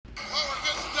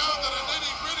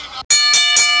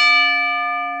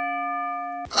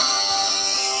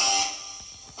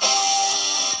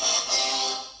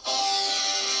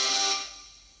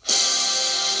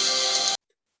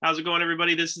How's it going,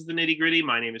 everybody? This is the Nitty Gritty.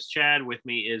 My name is Chad. With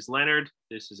me is Leonard.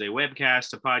 This is a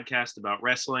webcast, a podcast about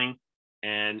wrestling.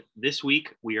 And this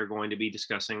week, we are going to be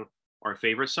discussing our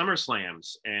favorite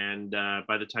SummerSlams. And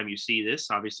by the time you see this,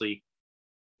 obviously,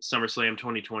 SummerSlam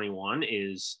 2021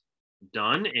 is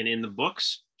done and in the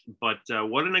books. But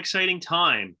what an exciting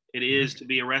time it is to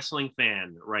be a wrestling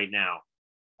fan right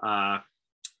now.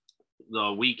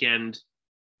 The weekend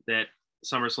that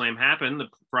SummerSlam happened, the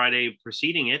Friday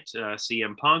preceding it,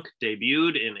 CM Punk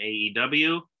debuted in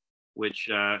AEW, which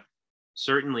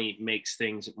certainly makes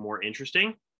things more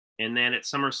interesting. And then at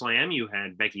SummerSlam, you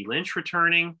had Becky Lynch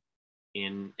returning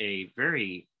in a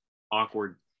very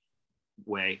awkward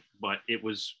way, but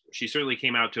she certainly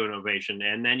came out to an ovation.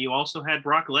 And then you also had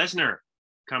Brock Lesnar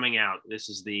coming out.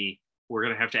 We're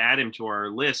going to have to add him to our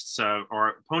lists,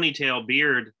 our ponytail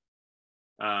beard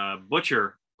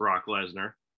butcher Brock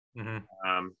Lesnar.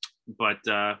 Mm-hmm.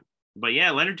 But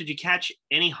yeah, Leonard, did you catch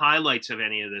any highlights of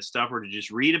any of this stuff, or did you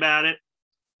just read about it?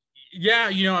 Yeah,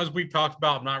 as we talked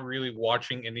about, I'm not really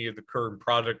watching any of the current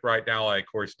product right now. I, of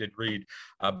course, did read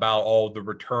about all the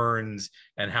returns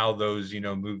and how those,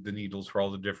 move the needles for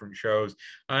all the different shows.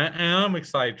 And I'm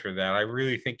excited for that. I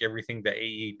really think everything that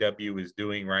AEW is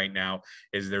doing right now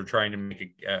is they're trying to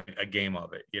make a game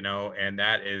of it, and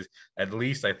that is, at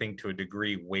least I think to a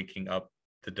degree, waking up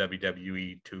the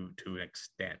WWE to an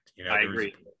extent. I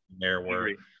agree. There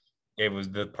where it was,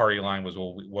 the party line was,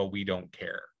 well, we don't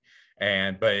care.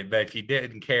 But if you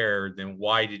didn't care, then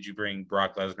why did you bring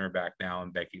Brock Lesnar back now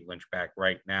and Becky Lynch back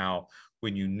right now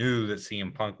when you knew that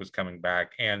CM Punk was coming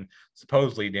back and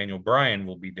supposedly Daniel Bryan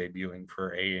will be debuting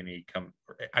for A&E?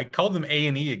 I call them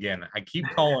A&E again. I keep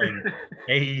calling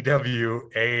AEW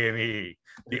A&E,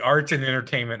 the arts and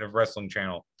entertainment of wrestling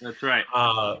channel. That's right.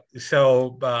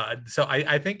 So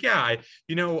I think, yeah, I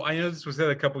know this was said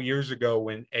a couple years ago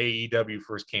when AEW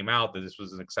first came out that this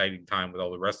was an exciting time with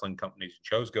all the wrestling companies and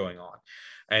shows going on.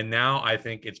 And now I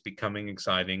think it's becoming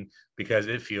exciting because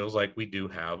it feels like we do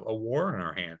have a war in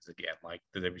our hands again, like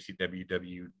the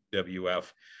WCW, WWF,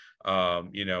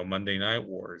 Monday Night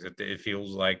Wars. It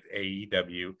feels like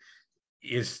AEW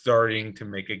is starting to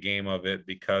make a game of it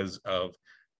because of,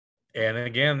 and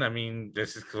again, I mean,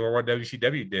 this is what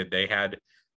WCW did. They had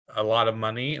a lot of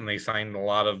money and they signed a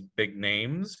lot of big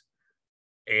names,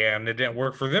 and it didn't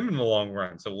work for them in the long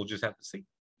run. So we'll just have to see.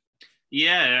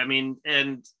 Yeah, I mean,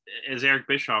 and as Eric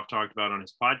Bischoff talked about on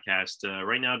his podcast,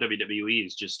 right now WWE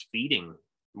is just feeding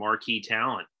marquee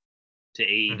talent to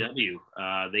AEW.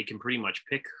 Mm-hmm. They can pretty much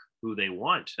pick who they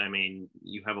want. I mean,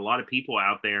 you have a lot of people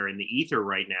out there in the ether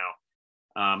right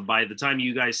now. By the time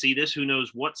you guys see this, who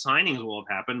knows what signings will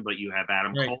have happened, but you have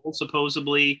Adam Cole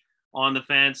supposedly on the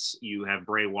fence. You have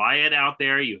Bray Wyatt out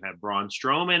there. You have Braun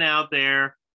Strowman out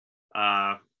there.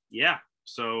 Yeah,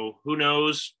 so who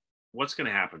knows what's going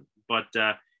to happen.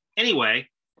 But anyway,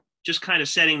 just kind of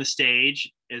setting the stage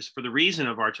is for the reason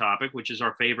of our topic, which is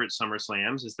our favorite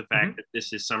SummerSlams, is the fact that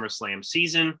this is SummerSlam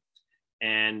season.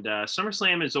 And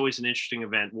SummerSlam is always an interesting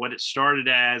event. What it started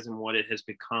as and what it has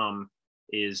become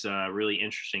is really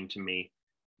interesting to me.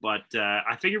 But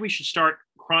I figure we should start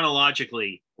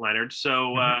chronologically, Leonard.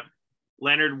 So,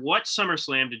 Leonard, what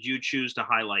SummerSlam did you choose to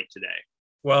highlight today?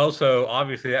 Well, so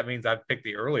obviously that means I've picked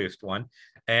the earliest one,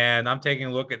 and I'm taking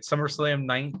a look at SummerSlam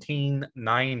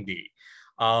 1990.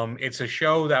 It's a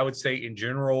show that I would say, in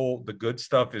general, the good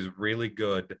stuff is really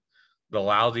good. The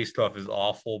lousy stuff is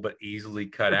awful, but easily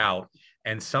cut out.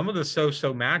 And some of the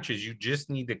so-so matches, you just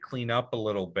need to clean up a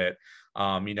little bit.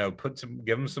 Give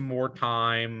them some more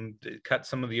time, cut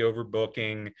some of the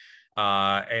overbooking,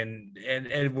 and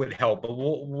it would help. But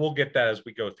we'll get that as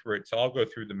we go through it. So I'll go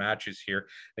through the matches here,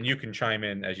 and you can chime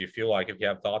in as you feel like if you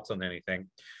have thoughts on anything.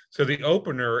 So the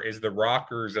opener is the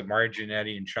Rockers of Mario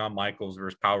Jannetty and Shawn Michaels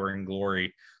versus Power and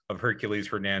Glory of Hercules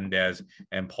Hernandez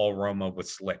and Paul Roma with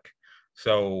Slick.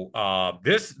 So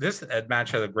this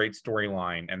match has a great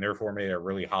storyline and therefore made a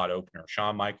really hot opener.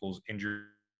 Shawn Michaels injured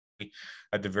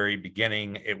at the very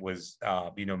beginning. It was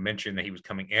mentioned that he was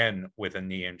coming in with a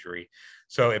knee injury,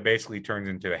 so it basically turns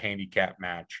into a handicap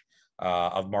match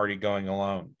of Marty going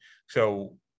alone.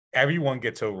 So everyone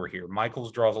gets over here.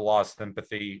 Michaels draws a lot of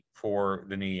sympathy for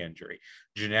the knee injury.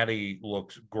 Jannetty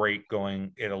looks great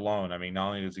going it alone. I mean, not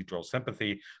only does he draw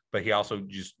sympathy, but he also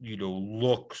just,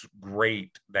 looks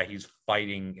great that he's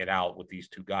fighting it out with these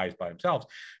two guys by themselves.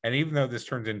 And even though this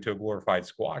turns into a glorified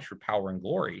squash for Power and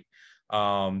Glory,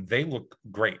 they look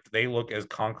great. They look as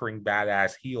conquering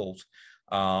badass heels,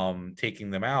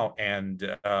 taking them out, and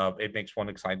it makes one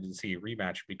excited to see a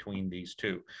rematch between these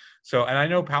two. So, and I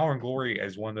know Power and Glory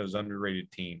is one of those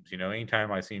underrated teams.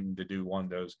 Anytime I seem to do one of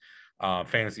those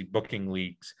fantasy booking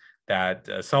leagues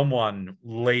that someone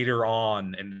later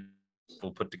on and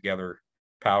will put together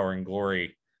Power and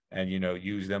Glory and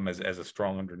use them as a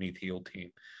strong underneath heel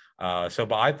team.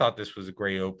 But I thought this was a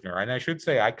great opener, and I should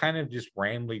say I kind of just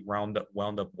randomly wound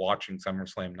up watching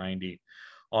SummerSlam '90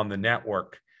 on the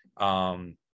network,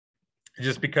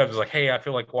 just because like, hey, I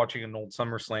feel like watching an old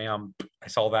SummerSlam. I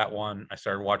saw that one, I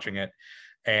started watching it,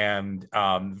 and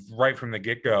right from the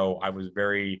get-go, I was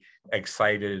very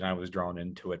excited and I was drawn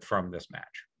into it from this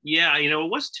match. Yeah, it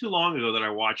wasn't too long ago that I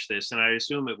watched this, and I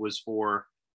assume it was for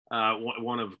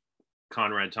one of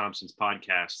Conrad Thompson's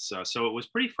podcasts, so it was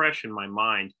pretty fresh in my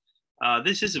mind.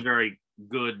 This is a very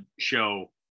good show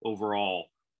overall,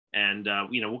 and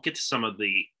we'll get to some of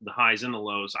the highs and the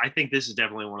lows. I think this is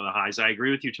definitely one of the highs. I agree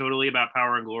with you totally about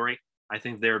Power and Glory. I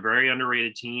think they're a very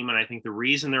underrated team, and I think the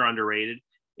reason they're underrated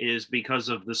is because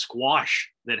of the squash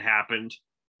that happened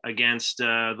against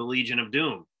the Legion of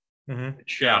Doom,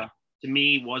 which to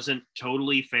me wasn't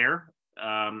totally fair.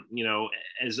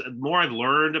 As more I've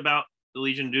learned about the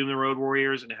Legion of Doom, the Road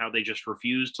Warriors, and how they just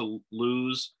refuse to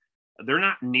lose, they're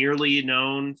not nearly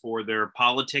known for their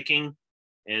politicking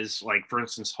as, like, for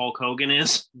instance, Hulk Hogan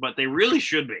is, but they really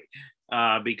should be,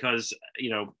 because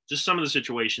just some of the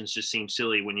situations just seem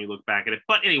silly when you look back at it.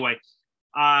 But anyway,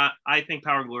 I think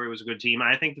Power and Glory was a good team.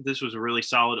 I think that this was a really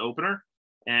solid opener,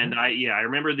 and I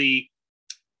remember the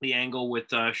angle with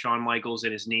Shawn Michaels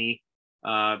and his knee.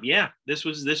 This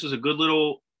was a good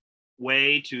little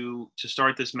way to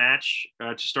start this match,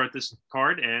 to start this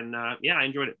card, and I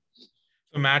enjoyed it.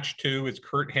 So match 2 is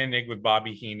Curt Hennig with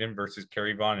Bobby Heenan versus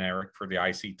Kerry Von Erich for the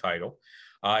IC title.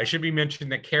 It should be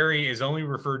mentioned that Kerry is only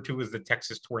referred to as the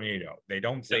Texas Tornado. They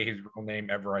don't say his real name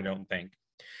ever, I don't think.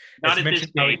 Not at this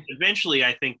stage. Eventually,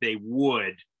 I think they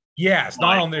would. Yes,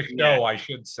 not on this show, I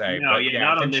should say. No,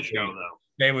 not on this show, though.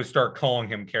 They would start calling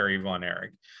him Kerry Von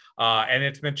Erich. And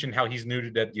it's mentioned how he's new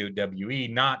to WWE,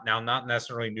 not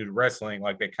necessarily new to wrestling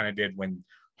like they kind of did when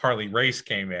Harley Race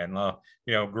came in.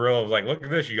 Gorilla was like, look at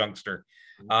this youngster.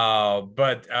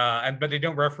 But they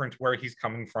don't reference where he's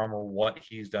coming from or what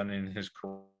he's done in his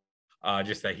career,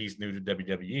 just that he's new to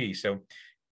WWE. So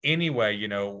anyway,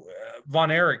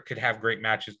 Von Erich could have great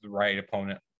matches with the right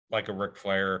opponent, like a Ric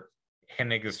Flair.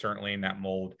 Hennig is certainly in that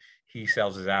mold. He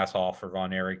sells his ass off for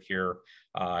Von Erich here.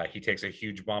 He takes a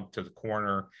huge bump to the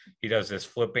corner. He does this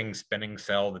flipping, spinning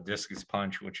sell, the discus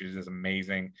punch, which is just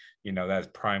amazing. That's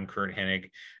prime Curt Hennig.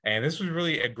 And this was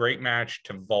really a great match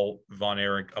to vault Von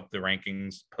Erich up the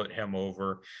rankings, put him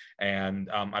over. And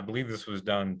I believe this was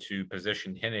done to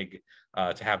position Hennig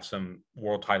to have some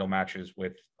world title matches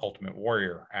with Ultimate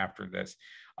Warrior after this.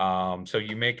 So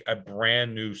you make a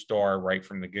brand new star right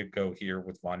from the get-go here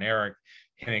with Von Erich.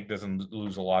 Hennig doesn't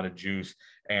lose a lot of juice.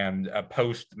 And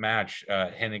post-match,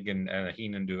 Hennig and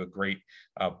Heenan do a great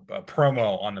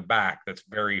promo on the back that's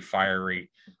very fiery,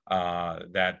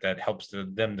 that helps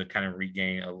them to kind of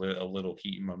regain a little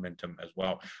heat and momentum as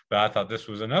well. But I thought this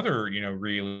was another,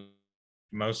 really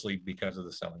mostly because of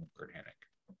the selling of Curt Hennig.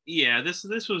 Yeah, this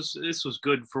was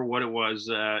good for what it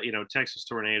was. Texas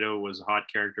Tornado was a hot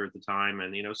character at the time,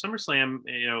 and SummerSlam,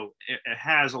 it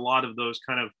has a lot of those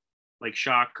kind of like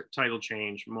shock title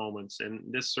change moments, and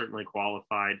this certainly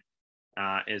qualified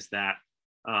as that.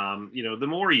 The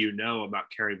more you know about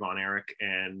Kerry Von Erich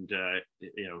and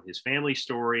his family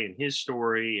story and his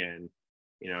story, and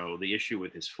the issue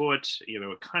with his foot,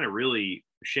 it kind of really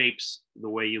shapes the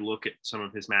way you look at some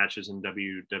of his matches in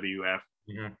WWF.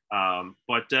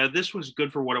 But this was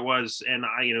good for what it was, and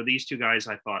these two guys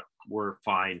I thought were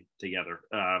fine together.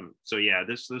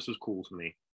 This was cool to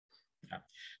me. Yeah.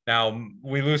 Now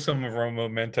we lose some of our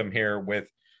momentum here with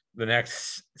the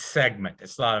next segment.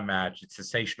 It's not a match; it's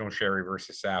Sensational Sherri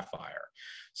versus Sapphire.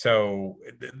 So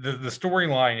the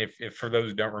storyline, if for those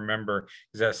who don't remember,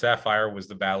 is that Sapphire was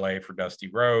the valet for Dusty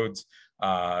Rhodes.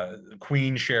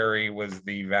 Queen Sherri was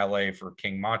the valet for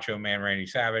King Macho Man Randy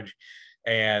Savage.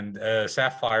 And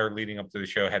Sapphire, leading up to the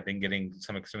show, had been getting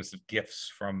some expensive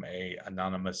gifts from a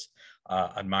anonymous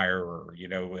admirer.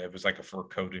 It was like a fur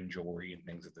coat and jewelry and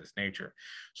things of this nature.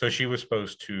 So she was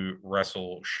supposed to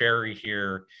wrestle Sherri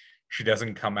here. She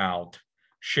doesn't come out.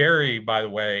 Sherri, by the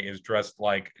way, is dressed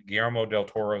like Guillermo del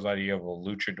Toro's idea of a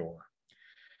luchador.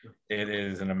 It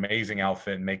is an amazing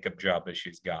outfit and makeup job that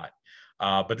she's got.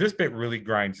 But this bit really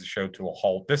grinds the show to a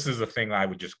halt. This is the thing I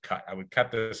would just cut. I would cut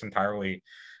this entirely,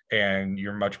 and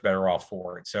you're much better off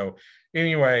for it. So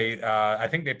anyway, I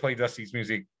think they played Dusty's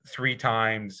music 3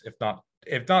 times,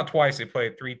 if not twice. They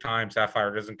played it 3 times.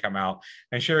 Sapphire doesn't come out,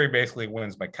 and Sherri basically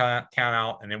wins by count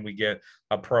out. And then we get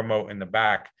a promo in the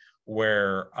back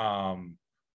where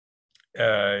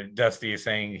Dusty is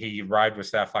saying he arrived with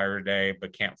Sapphire today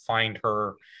but can't find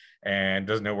her, and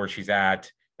doesn't know where she's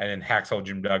at. And then Hacksaw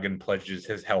Jim Duggan pledges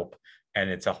his help, and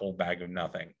it's a whole bag of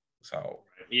nothing. So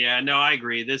yeah, no, I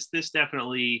agree. This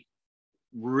definitely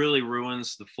really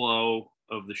ruins the flow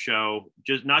of the show.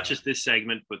 Just not just this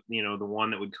segment, but the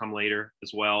one that would come later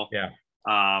as well. Yeah.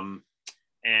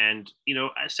 And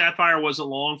Sapphire wasn't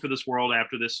long for this world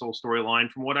after this whole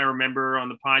storyline. From what I remember on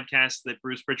the podcast that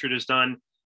Bruce Pritchard has done,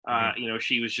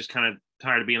 she was just kind of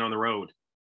tired of being on the road.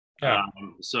 Yeah.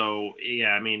 So yeah,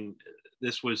 I mean,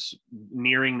 this was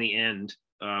nearing the end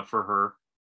for her.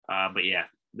 But yeah,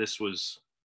 this was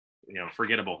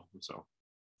forgettable. So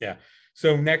yeah.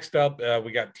 So next up,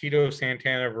 we got Tito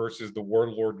Santana versus the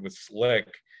Warlord with Slick.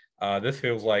 This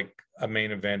feels like a main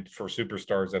event for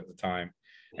superstars at the time.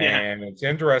 Yeah. And it's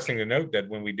interesting to note that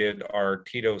when we did our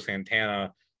Tito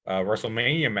Santana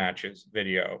WrestleMania matches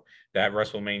video, that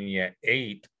WrestleMania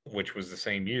 8, which was the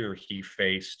same year, he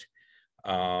faced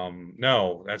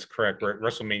no, that's correct.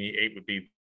 WrestleMania 8 would be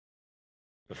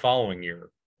the following year.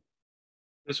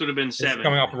 This would have been 7.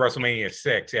 Coming off of WrestleMania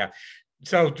 6, yeah.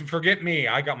 So forget me,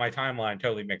 I got my timeline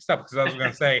totally mixed up because I was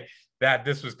going to say that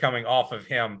this was coming off of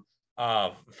him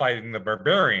fighting the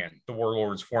Barbarian, the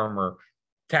Warlord's former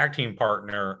tag team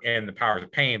partner in the Powers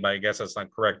of Pain, but I guess that's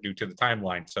not correct due to the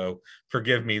timeline. So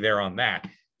forgive me there on that.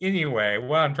 Anyway,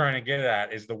 what I'm trying to get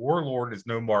at is the Warlord is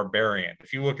no Barbarian.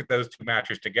 If you look at those two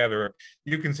matches together,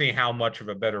 you can see how much of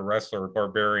a better wrestler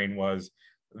Barbarian was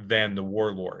than the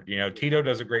Warlord. Tito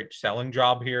does a great selling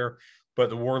job here, but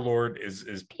the Warlord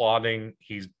is plodding.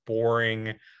 He's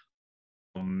boring.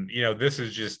 This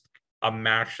is just a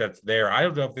match that's there. I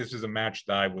don't know if this is a match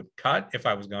that I would cut if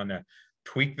I was going to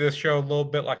tweak this show a little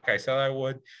bit, like I said I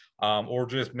would, or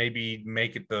just maybe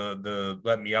make it the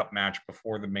let me up match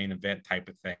before the main event type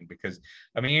of thing. Because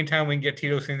anytime we can get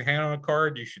Tito Santana on a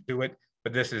card, you should do it.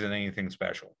 But this isn't anything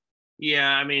special. Yeah,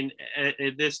 I mean,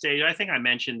 at this stage, I think I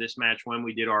mentioned this match when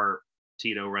we did our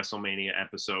Tito WrestleMania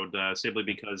episode, simply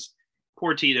because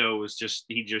poor Tito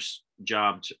he just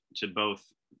jobbed to both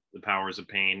the Powers of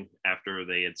Pain after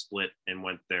they had split and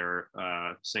went their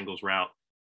singles route,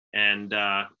 and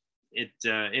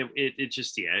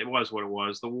it was what it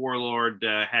was. The Warlord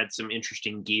had some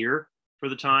interesting gear for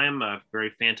the time,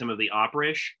 very Phantom of the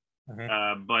Opera-ish,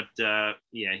 but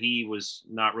he was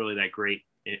not really that great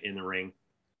in the ring,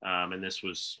 and this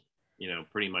was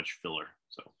pretty much filler.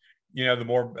 So the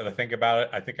more I think about it,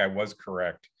 I think I was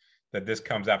correct that this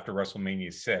comes after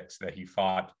WrestleMania 6, that he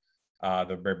fought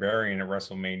the Barbarian at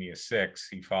WrestleMania 6.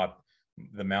 He fought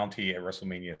the Mountie at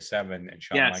WrestleMania 7 and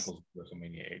Shawn Michaels at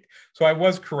WrestleMania 8. So I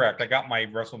was correct. I got my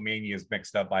WrestleManias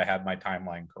mixed up. I had my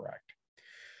timeline correct.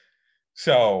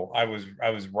 So I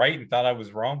was right and thought I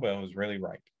was wrong, but I was really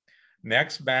right.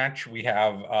 Next match, we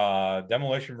have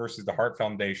Demolition versus the Hart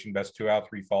Foundation. Best 2 out of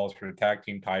 3 falls for the tag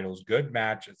team titles. Good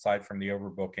match aside from the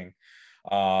overbooking.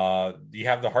 You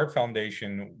have the Hart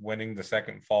Foundation winning the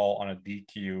second fall on a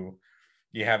DQ.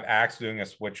 You have Axe doing a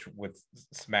switch with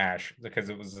Smash because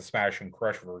it was the Smash and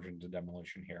Crush version to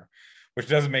Demolition here, which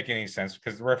doesn't make any sense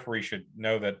because the referee should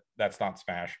know that that's not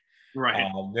Smash.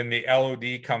 Right. Then the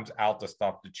LOD comes out to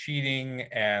stop the cheating,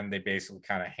 and they basically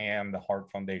kind of hand the Hart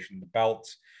Foundation the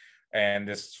belts. And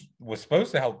this was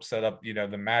supposed to help set up,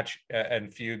 the match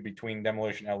and feud between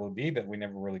Demolition and LOD that we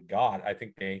never really got. I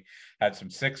think they had some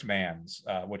 6-mans,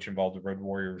 which involved the Road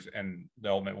Warriors and the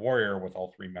Ultimate Warrior with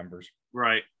all 3 members.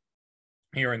 Right.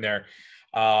 Here and there.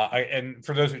 And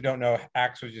for those who don't know,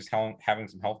 Axe was just having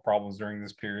some health problems during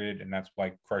this period, and that's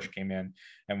why Crush came in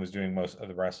and was doing most of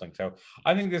the wrestling. So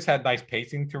I think this had nice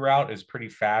pacing throughout. It's pretty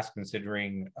fast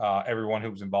considering everyone who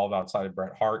was involved outside of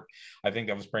Bret Hart. I think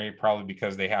that was probably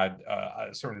because they had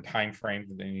a certain time frame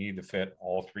that they needed to fit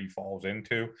all 3 falls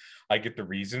into. I get the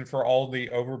reason for all the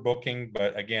overbooking,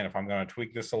 but again, if I'm going to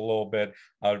tweak this a little bit,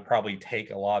 I would probably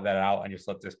take a lot of that out and just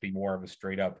let this be more of a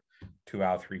straight up 2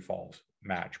 out of 3 falls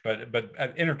match, but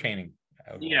entertaining.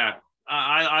 Yeah,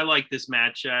 I like this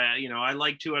match. I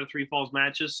like 2 out of 3 falls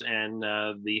matches, and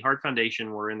the Hart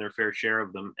Foundation were in their fair share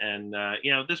of them. And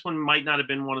this one might not have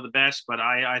been one of the best, but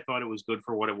I thought it was good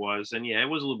for what it was. And yeah, it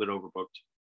was a little bit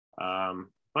overbooked.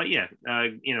 But yeah,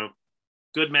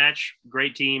 good match,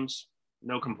 great teams,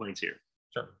 no complaints here.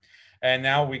 Sure. And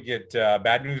now we get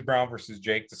Bad News Brown versus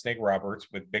Jake the Snake Roberts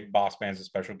with Big Boss Man as a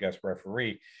special guest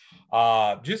referee.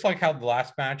 Just like how the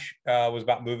last match was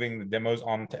about moving the demos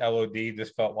onto LOD,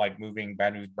 this felt like moving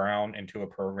Bad News Brown into a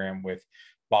program with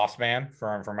Boss Man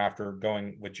from after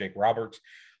going with Jake Roberts.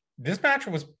 This match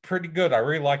was pretty good. I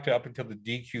really liked it up until the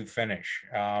DQ finish.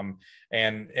 And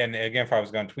again, if I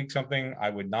was going to tweak something, I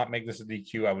would not make this a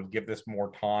DQ. I would give this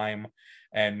more time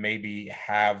and maybe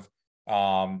have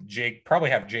Jake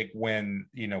win,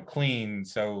 clean,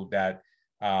 so that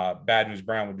Bad News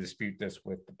Brown would dispute this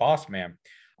with the Boss Man.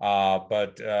 So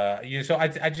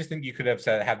I just think you could have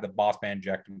had the Boss Man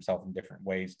inject himself in different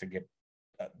ways to get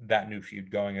that new feud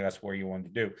going, and that's where you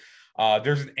wanted to do.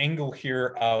 There's an angle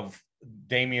here of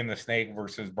Damien the Snake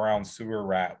versus Brown Sewer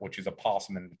Rat, which is a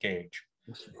possum in the cage,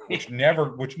 which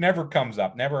never comes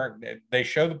up. Never. They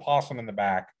show the possum in the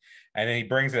back, and then he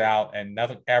brings it out, and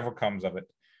nothing ever comes of it.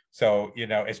 So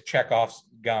it's Chekhov's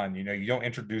gun. You don't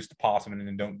introduce the possum and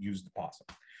then don't use the possum.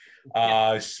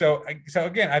 So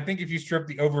again, I think if you strip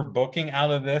the overbooking out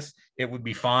of this, it would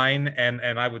be fine,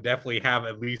 and I would definitely have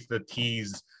at least the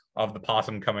tease of the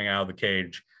possum coming out of the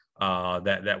cage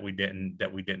that we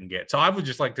didn't get. So I would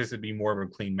just like this to be more of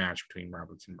a clean match between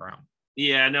Roberts and Brown.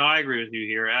 Yeah, no, I agree with you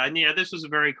here. And yeah, this was a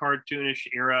very cartoonish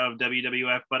era of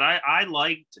WWF, but I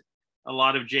liked a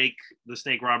lot of Jake the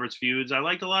Snake Roberts feuds. I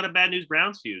liked a lot of Bad News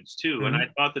Brown's feuds too, mm-hmm. And I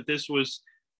thought that this was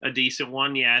a decent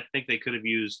one. Yeah, I think they could have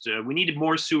used. We needed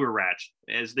more Sewer Rat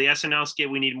as the SNL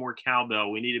skit. We needed more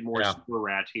cowbell. We needed more Sewer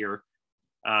Rat here.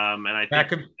 And I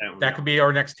think that could be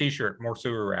our next T-shirt. More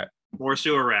Sewer Rat. More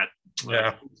Sewer Rat.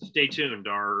 Yeah. Stay tuned.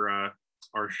 Our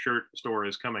shirt store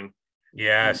is coming.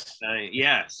 Yes.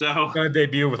 Yeah. So it's going to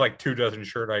debut with like 24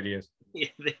 shirt ideas. Yeah,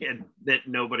 that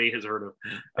nobody has heard of.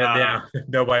 Yeah,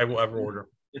 nobody will ever order.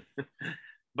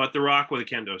 But The Rock with a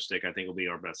kendo stick, I think, will be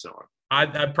our best seller. I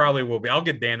probably will be. I'll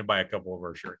get Dan to buy a couple of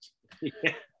our shirts.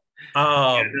 Yeah.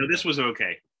 No, this was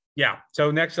okay. Yeah.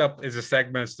 So next up is a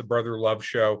segment. It's the Brother Love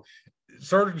Show.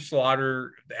 Sergeant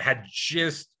Slaughter had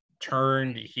just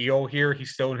turned heel here.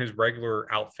 He's still in his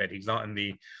regular outfit. He's not in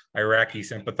the Iraqi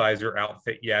sympathizer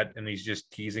outfit yet, and he's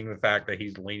just teasing the fact that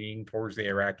he's leaning towards the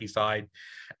Iraqi side.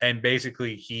 And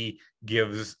basically he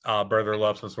gives Brother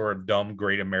Love some sort of dumb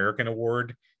Great American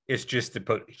award. It's just to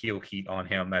put heel heat on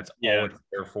him. That's all it's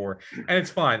there for. And it's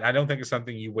fine. I don't think it's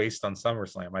something you waste on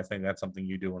SummerSlam. I think that's something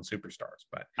you do on Superstars.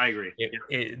 But I agree.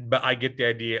 But I get the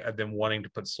idea of them wanting to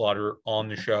put Slaughter on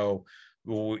the show.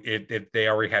 If they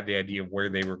already had the idea of where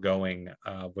they were going,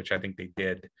 which I think they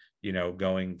did,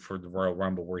 going for the Royal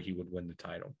Rumble where he would win the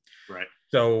title. Right.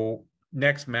 So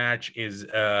next match is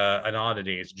an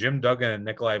oddity. It's Jim Duggan and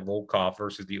Nikolai Volkov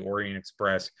versus the Orient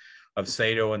Express of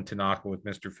Sato and Tanaka with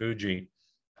Mr. Fuji.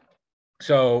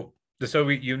 So the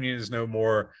Soviet Union is no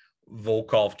more.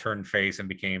 Volkov turned face and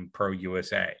became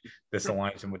pro-USA. This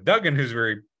aligns him with Duggan, who's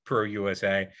very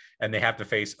pro-USA, and they have to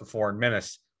face a foreign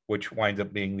menace, which winds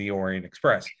up being the Orient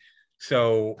Express.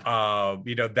 So,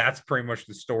 that's pretty much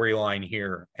the storyline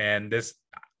here. And this,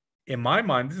 in my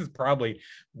mind, this is probably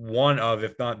one of,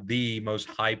 if not the most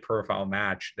high-profile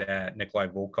match that Nikolai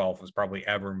Volkov was probably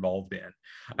ever involved in.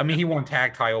 I mean, he won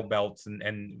tag title belts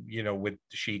and with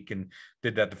Sheik and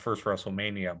did that the first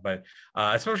WrestleMania. But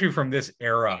especially from this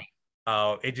era,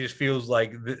 it just feels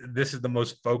like this is the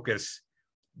most focus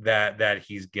that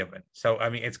he's given. So, I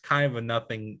mean, it's kind of a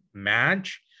nothing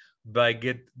match, but I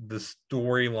get the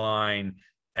storyline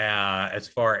as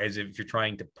far as if you're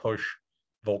trying to push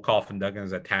Volkov and Duggan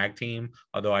as a tag team,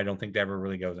 although I don't think that ever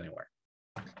really goes anywhere.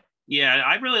 Yeah,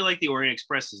 I really like the Orient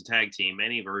Express as a tag team,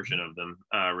 any version of them,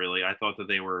 really. I thought that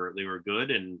they were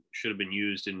good and should have been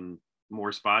used in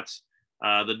more spots.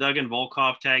 The Duggan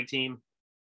Volkov tag team,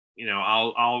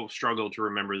 I'll struggle to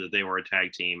remember that they were a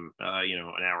tag team,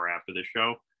 an hour after the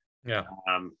show. Yeah.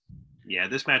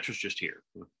 This match was just here.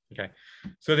 Okay.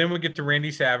 So then we get to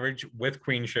Randy Savage with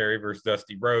Queen Sherry versus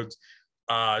Dusty Rhodes.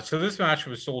 So this match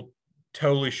was sold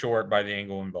totally short by the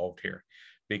angle involved here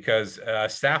because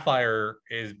Sapphire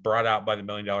is brought out by the $1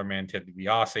 Million Man, Ted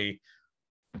DiBiase.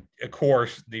 Of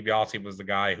course, DiBiase was the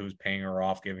guy who's paying her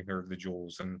off, giving her the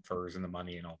jewels and furs and the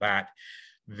money and all that.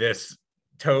 This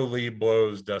totally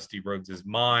blows Dusty Rhodes'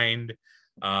 mind.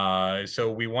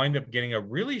 So we wind up getting a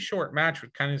really short match,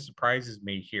 which kind of surprises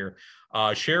me here.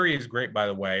 Sherry is great, by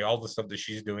the way, all the stuff that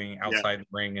she's doing outside the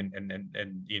ring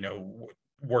and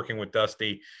working with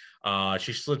Dusty.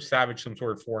 She slipped Savage some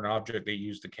sort of foreign object they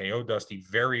used to KO Dusty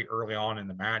very early on in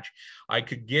the match. I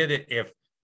could get it if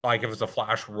it's a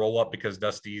flash roll up because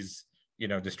Dusty's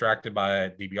distracted by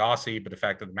DiBiase, but the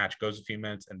fact that the match goes a few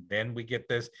minutes and then we get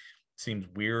this seems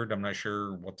weird. I'm not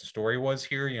sure what the story was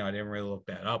here. I didn't really look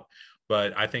that up.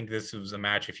 But I think this was a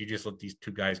match, if you just let these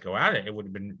two guys go at it, it would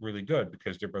have been really good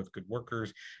because they're both good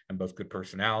workers and both good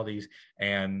personalities.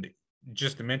 And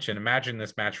just to mention, imagine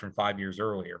this match from 5 years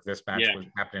earlier. If this match was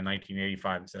happened in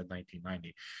 1985 instead of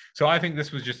 1990. So I think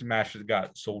this was just a match that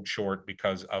got sold short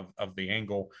because of the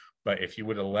angle. But if you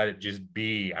would have let it just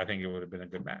be, I think it would have been a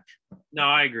good match. No,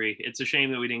 I agree. It's a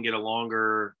shame that we didn't get a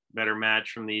longer, better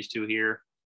match from these two here.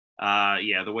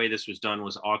 The way this was done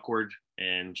was awkward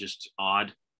and just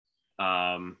odd.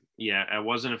 yeah, I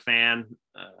wasn't a fan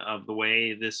of the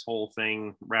way this whole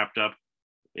thing wrapped up.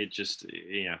 It just,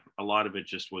 yeah, a lot of it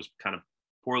just was kind of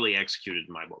poorly executed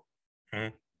in my book.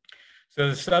 Mhm. So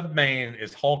the sub main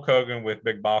is Hulk Hogan with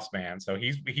Big Boss Man. So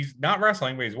he's not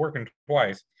wrestling, but he's working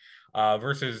twice.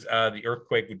 Versus the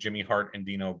Earthquake with Jimmy Hart and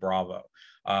Dino Bravo.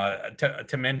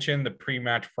 To mention the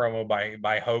pre-match promo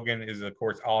by Hogan is of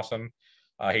course awesome.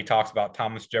 He talks about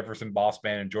Thomas Jefferson, Boss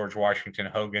Man, and George Washington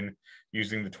Hogan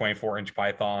using the 24-inch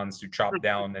pythons to chop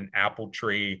down an apple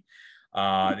tree.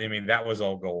 I mean, that was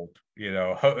all gold. You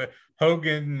know,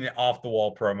 Hogan off the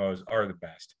wall promos are the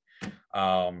best.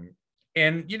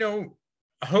 And you know,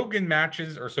 Hogan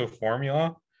matches are so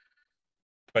formula,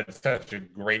 but it's such a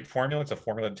great formula. It's a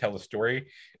formula to tell the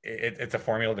story. It's a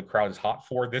formula the crowd is hot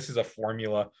for. This is a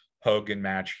formula Hogan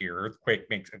match here. Earthquake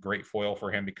makes a great foil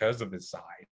for him because of his size.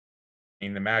 I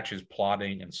mean, the match is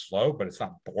plodding and slow, but it's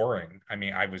not boring. I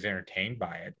mean, I was entertained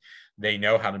by it. They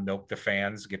know how to milk the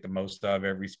fans, get the most of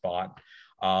every spot.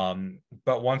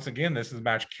 But once again, this is a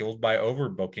match killed by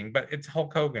overbooking, but it's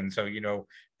Hulk Hogan. So, you know,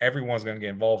 everyone's going to get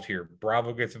involved here.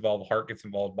 Bravo gets involved, Hart gets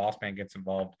involved, Bossman gets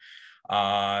involved.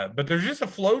 But there's just a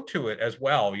flow to it as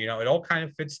well. You know, it all kind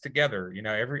of fits together. You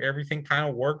know, everything kind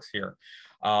of works here.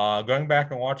 Going back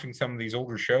and watching some of these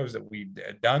older shows that we've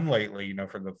done lately, you know,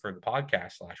 for the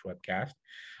podcast / webcast,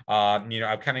 you know,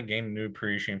 I've kind of gained a new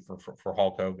appreciation for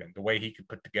Hulk Hogan. The way he could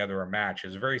put together a match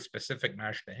is a very specific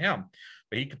match to him,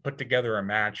 but he could put together a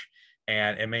match,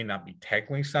 and it may not be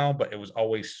technically sound, but it was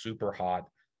always super hot,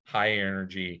 high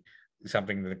energy,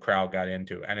 something that the crowd got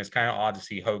into. And it's kind of odd to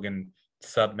see Hogan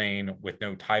sub main with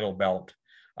no title belt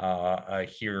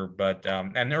here, but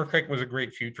and Earthquake was a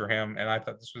great feud for him, and I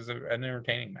thought this was an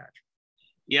entertaining match.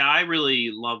 Yeah, I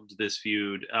really loved this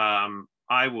feud.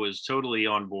 I was totally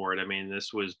on board. I mean,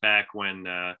 this was back when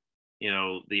you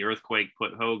know, the Earthquake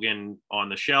put Hogan on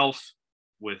the shelf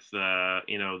with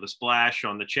you know, the splash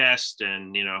on the chest,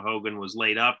 and you know, Hogan was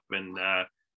laid up, and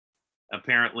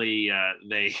apparently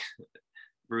they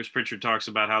Bruce Pritchard talks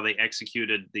about how they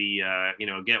executed the you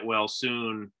know, get well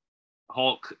soon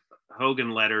Hulk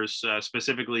Hogan letters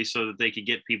specifically so that they could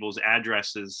get people's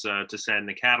addresses to send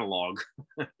the catalog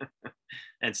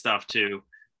and stuff too,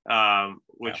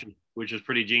 which is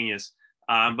pretty genius.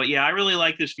 But yeah, I really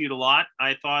like this feud a lot.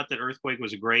 I thought that Earthquake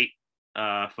was a great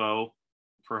foe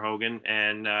for Hogan,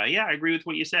 and yeah, I agree with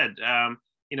what you said.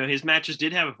 You know, his matches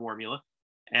did have a formula,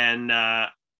 and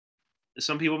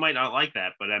some people might not like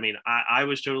that, but I mean, I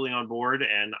was totally on board,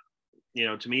 and you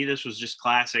know, to me, this was just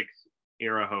classic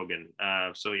era Hogan.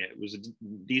 So yeah, it was a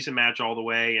decent match all the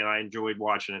way, and I enjoyed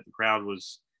watching it. The crowd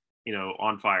was, you know,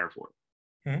 on fire for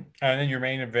it. Mm-hmm. And then your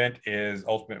main event is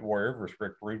Ultimate Warrior versus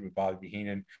Rick Rude with Bobby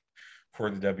Heenan for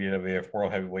the WWF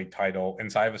World Heavyweight title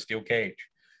inside of a steel cage.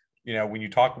 You know, when you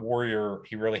talk Warrior,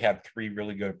 he really had three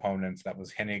really good opponents. That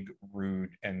was Hennig,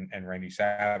 Rude, and Randy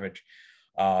Savage.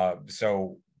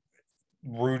 So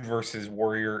Rude versus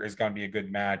Warrior is going to be a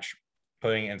good match.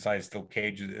 Putting it inside a steel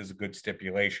cage is a good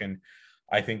stipulation.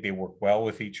 I think they work well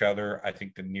with each other. I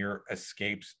think the near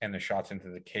escapes and the shots into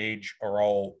the cage are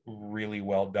all really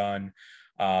well done.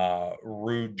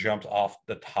 Rude jumps off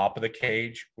the top of the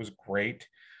cage, was great.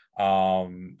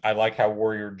 I like how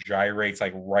Warrior gyrates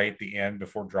like right at the end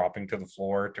before dropping to the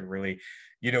floor to really,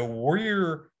 you know,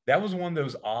 Warrior, that was one of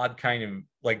those odd kind of,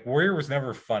 like, Warrior was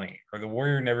never funny, or the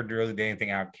Warrior never really did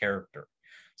anything out of character.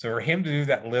 So for him to do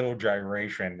that little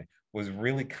gyration was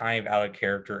really kind of out of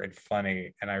character and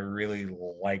funny, and I really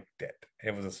liked it.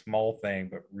 It was a small thing,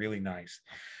 but really nice.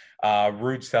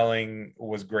 Rude selling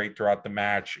was great throughout the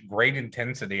match. Great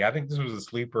intensity. I think this was a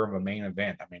sleeper of a main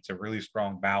event. I mean, it's a really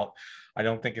strong bout. I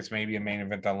don't think it's maybe a main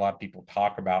event that a lot of people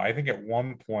talk about. I think at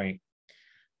one point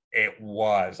it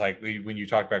was like when you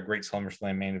talk about great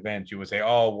SummerSlam main events, you would say,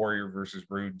 "Oh, Warrior versus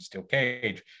Rude, steel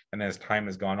cage." And as time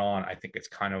has gone on, I think it's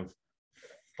kind of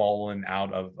fallen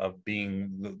out of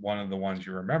being one of the ones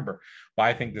you remember. But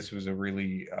I think this was a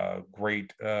really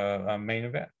great main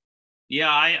event. Yeah,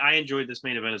 I enjoyed this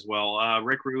main event as well.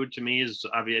 Rick Rude to me is,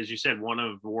 as you said, one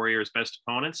of Warrior's best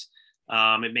opponents.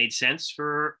 It made sense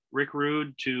for Rick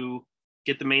Rude to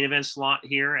get the main event slot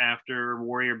here after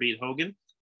Warrior beat Hogan.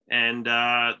 And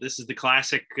this is the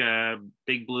classic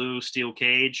Big Blue steel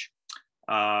cage.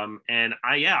 And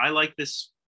I like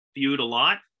this feud a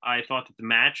lot. I thought that the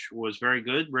match was very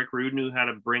good. Rick Rude knew how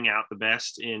to bring out the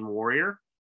best in Warrior.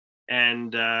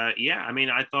 And yeah, I mean,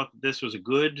 I thought this was a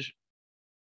good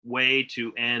way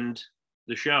to end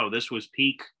the show. This was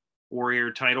peak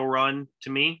Warrior title run to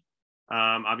me.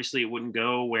 Obviously, it wouldn't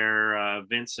go where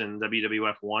Vince and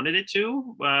WWF wanted it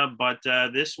to, but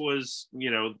this was,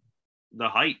 you know, the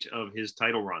height of his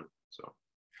title run. So,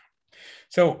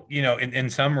 So, in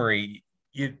summary,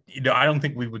 I don't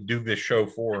think we would do this show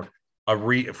for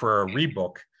for a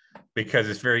rebook because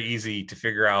it's very easy to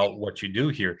figure out what you do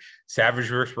here. Savage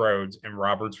versus Rhodes and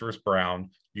Roberts versus Brown,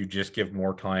 you just give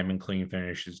more time and clean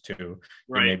finishes to. You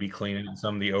Right. may be cleaning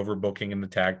some of the overbooking in the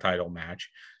tag title match.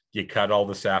 You cut all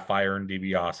the Sapphire and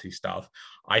DiBiase stuff.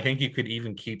 I think you could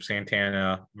even keep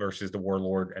Santana versus the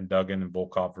Warlord and Duggan and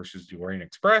Volkov versus the Orient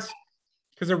Express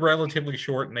because they're relatively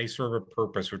short and they serve a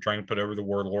purpose. We're trying to put over the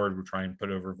Warlord. We're trying to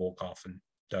put over Volkov and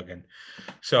Duggan.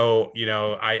 So,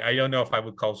 I don't know if I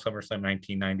would call SummerSlam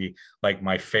 1990 like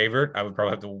my favorite. I would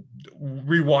probably have to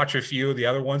rewatch a few of the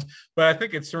other ones, but I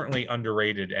think it's certainly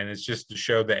underrated. And it's just to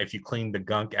show that if you clean the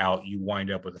gunk out, you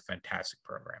wind up with a fantastic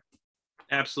program.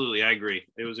 Absolutely. I agree.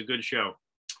 It was a good show.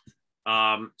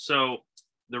 So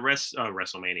the rest,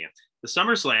 WrestleMania, the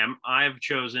SummerSlam I've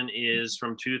chosen is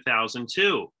from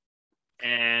 2002.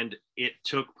 And it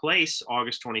took place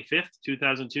August 25th,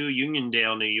 2002,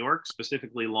 Uniondale, New York,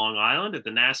 specifically Long Island, at the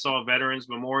Nassau Veterans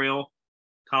Memorial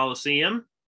Coliseum.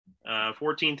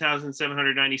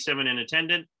 14,797 in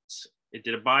attendance. It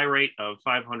did a buy rate of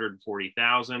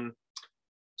 540,000.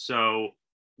 So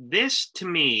this, to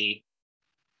me,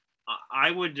 I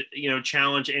would,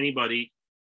 challenge anybody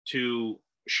to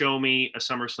show me a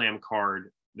SummerSlam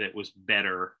card that was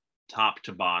better top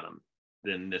to bottom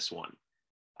than this one.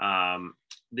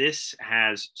 This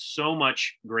has so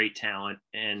much great talent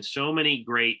and so many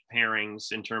great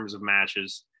pairings in terms of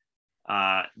matches.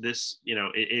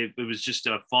 It was just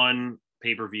a fun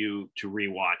pay-per-view to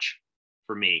rewatch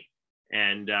for me.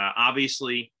 And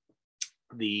obviously,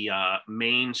 the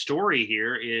main story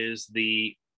here is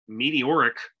the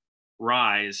meteoric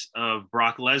rise of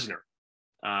Brock Lesnar.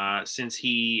 Since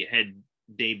he had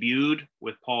debuted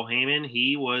with Paul Heyman,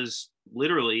 he was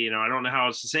literally, I don't know how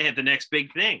else to say it, the next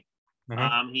big thing.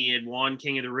 He had won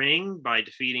King of the Ring by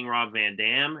defeating Rob Van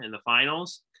Dam in the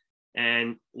finals.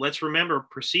 And let's remember,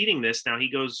 preceding this, now he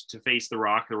goes to face The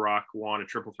Rock. The Rock won a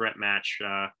triple threat match,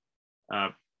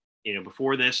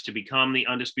 before this to become the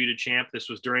undisputed champ. This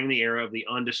was during the era of the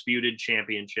Undisputed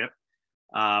Championship.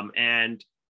 And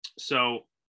so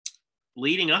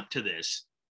leading up to this,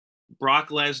 Brock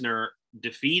Lesnar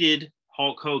defeated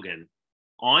Hulk Hogan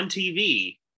on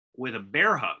TV with a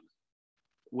bear hug,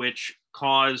 which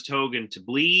caused Hogan to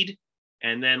bleed.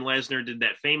 And then Lesnar did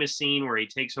that famous scene where he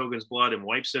takes Hogan's blood and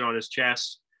wipes it on his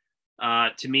chest.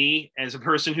 To me, as a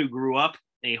person who grew up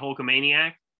a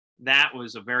Hulkamaniac, that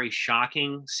was a very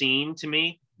shocking scene to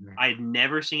me. I had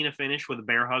never seen a finish with a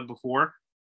bear hug before.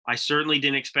 I certainly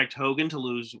didn't expect Hogan to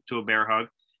lose to a bear hug.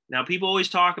 Now, people always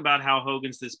talk about how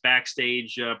Hogan's this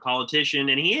backstage politician,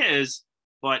 and he is,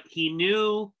 but he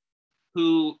knew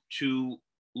who to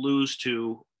lose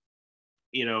to,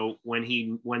 when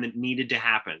it needed to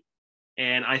happen.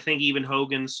 And I think even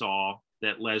Hogan saw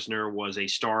that Lesnar was a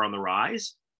star on the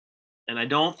rise. And I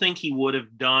don't think he would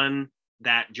have done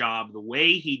that job the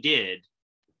way he did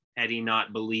had he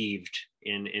not believed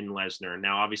in Lesnar.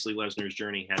 Now, obviously, Lesnar's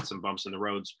journey had some bumps in the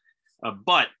roads.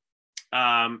 But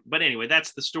anyway,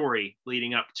 that's the story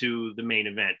leading up to the main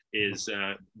event is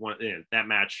that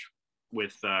match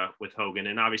with Hogan.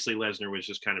 And obviously, Lesnar was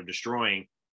just kind of destroying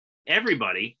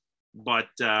everybody. But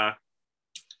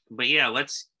yeah,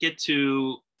 let's get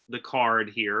to the card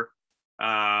here.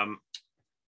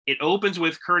 It opens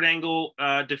with Kurt Angle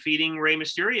defeating Rey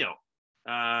Mysterio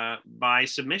by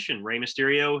submission. Rey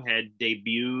Mysterio had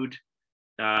debuted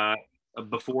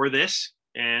before this.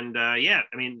 And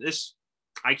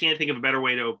I can't think of a better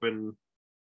way to open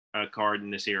a card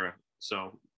in this era.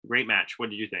 So great match. What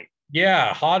did you think?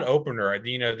 Yeah, hot opener.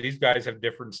 These guys have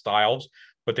different styles,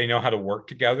 but they know how to work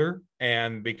together.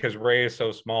 And because Rey is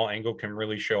so small, Angle can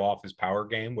really show off his power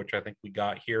game, which I think we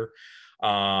got here.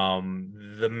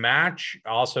 The match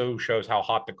also shows how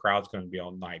hot the crowd's going to be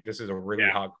all night. This is a really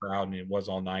hot crowd, and it was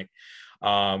all night.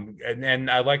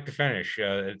 And I like the finish.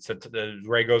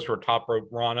 Rey goes for a top rope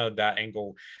Rana. That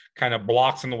Angle kind of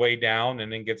blocks on the way down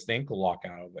and then gets the ankle lock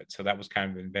out of it. So that was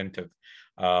kind of inventive.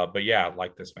 But yeah, I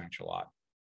like this match a lot.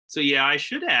 So yeah, I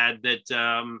should add that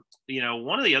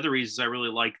one of the other reasons I really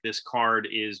like this card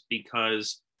is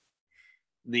because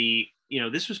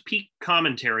this was peak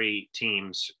commentary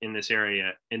teams in this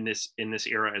area in this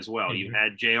era as well. Mm-hmm. You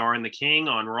had JR and the King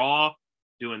on Raw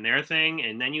doing their thing,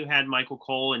 and then you had Michael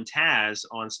Cole and Taz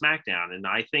on SmackDown. And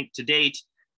I think to date,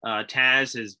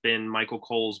 Taz has been Michael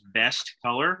Cole's best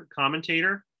color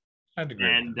commentator. I'd agree.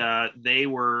 And they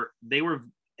were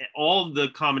all of the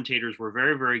commentators were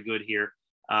very, very good here.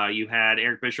 You had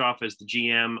Eric Bischoff as the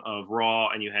GM of Raw,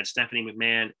 and you had Stephanie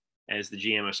McMahon as the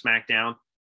GM of SmackDown.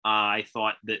 I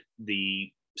thought that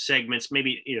the segments,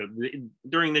 maybe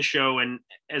during this show and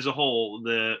as a whole,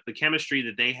 the chemistry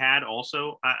that they had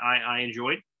also I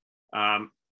enjoyed.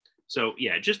 So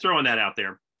yeah, just throwing that out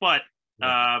there. But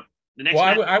the next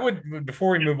well, I would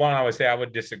before we move on, I would say I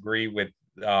would disagree with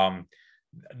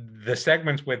the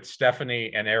segments with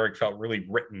Stephanie and Eric felt really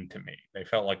written to me. They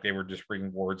felt like they were just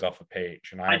reading words off a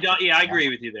page. And I agree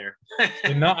with you there.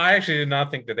 I actually did not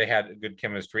think that they had good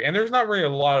chemistry. And there's not really a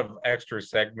lot of extra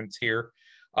segments here.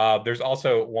 There's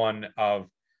also one of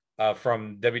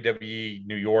from WWE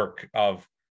New York of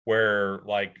where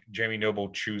like Jamie Noble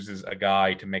chooses a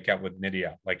guy to make out with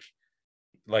Nydia, like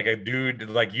a dude,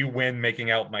 like you win making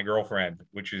out with my girlfriend,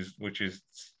 which is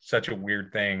such a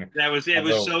weird thing. It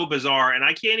was so bizarre, and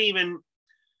I can't even.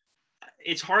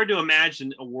 It's hard to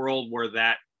imagine a world where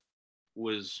that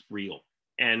was real,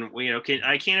 and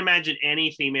I can't imagine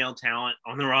any female talent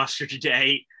on the roster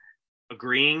today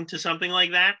agreeing to something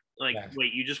like that. Like,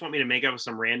 wait, you just want me to make up with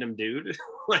some random dude?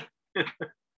 Like,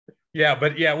 yeah,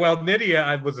 but well,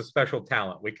 Nydia was a special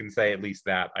talent. We can say at least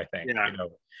that. I think. Yeah.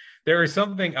 There is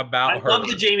something about her. I love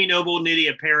the Jamie Noble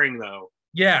Nydia pairing, though.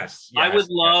 Yes. I would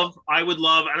love. I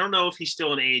don't know if he's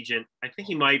still an agent. I think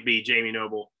he might be, Jamie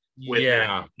Noble.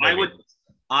 Yeah.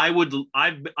 I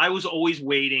was always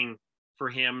waiting for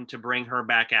him to bring her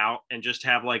back out and just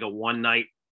have like a one night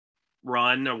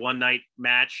run, a one night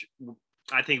match.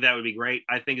 I think that would be great.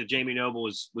 I think that Jamie Noble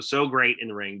was so great in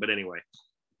the ring. But anyway.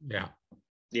 Yeah.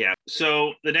 Yeah.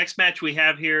 So the next match we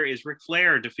have here is Ric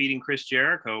Flair defeating Chris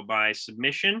Jericho by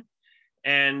submission.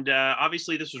 And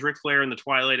obviously this was Ric Flair in the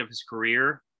twilight of his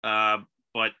career,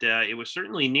 but it was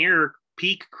certainly near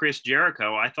peak Chris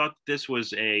Jericho. I thought this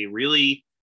was a really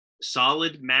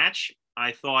solid match.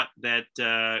 I thought that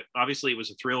obviously it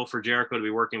was a thrill for Jericho to be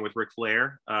working with Ric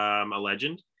Flair, a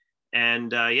legend.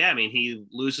 And he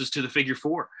loses to the figure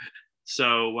four.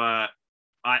 So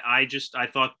I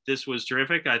thought this was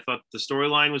terrific. I thought the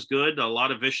storyline was good. A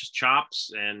lot of vicious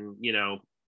chops and,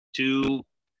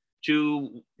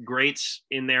 two greats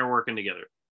in there working together.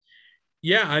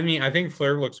 Yeah, I think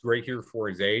Flair looks great here for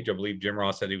his age. I believe Jim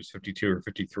Ross said he was 52 or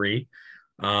 53.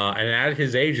 And at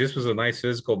his age, this was a nice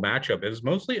physical matchup. It was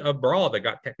mostly a brawl that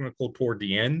got technical toward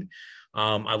the end.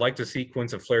 I like the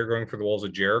sequence of Flair going for the walls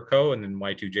of Jericho, and then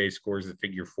Y2J scores the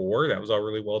figure four. That was all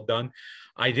really well done.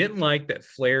 I didn't like that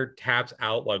Flair taps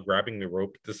out while grabbing the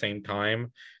rope at the same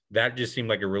time. That just seemed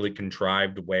like a really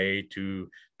contrived way to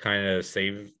kind of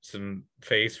save some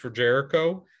face for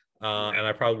Jericho. And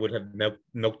I probably would have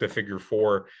milked the figure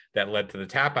four that led to the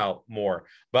tap out more.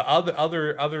 But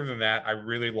other than that, I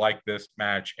really liked this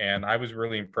match, and I was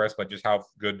really impressed by just how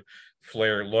good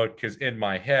Flair looked. Because in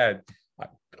my head,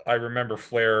 I remember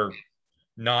Flair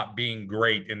not being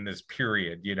great in this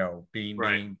period,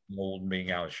 being old and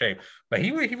being out of shape. But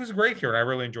he was great here, and I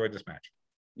really enjoyed this match.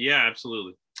 Yeah,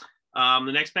 absolutely.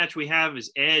 The next match we have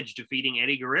is Edge defeating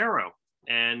Eddie Guerrero.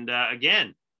 And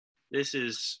again, this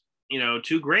is,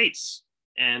 two greats.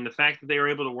 And the fact that they were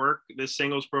able to work this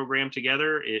singles program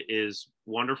together is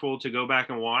wonderful to go back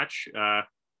and watch.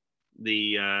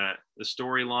 The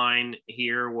storyline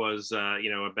here was,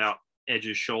 about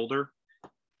Edge's shoulder.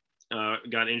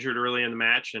 Got injured early in the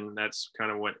match, and that's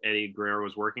kind of what Eddie Guerrero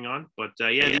was working on. But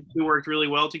these two worked really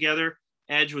well together.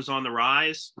 Edge was on the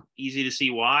rise. Easy to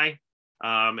see why.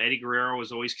 Eddie Guerrero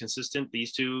was always consistent.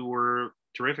 These two were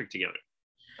terrific together.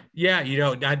 Yeah,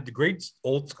 the great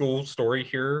old school story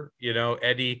here.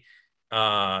 Eddie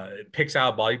picks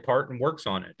out a body part and works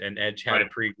on it. And Edge had a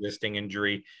pre-existing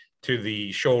injury to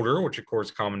the shoulder, which of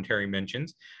course commentary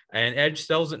mentions. And Edge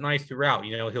sells it nice throughout.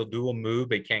 He'll do a move,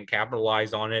 they can't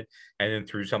capitalize on it. And then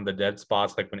through some of the dead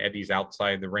spots, like when Eddie's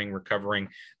outside the ring recovering,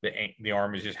 the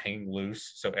arm is just hanging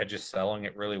loose. So Edge is selling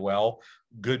it really well.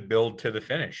 Good build to the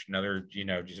finish. Another,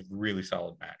 just really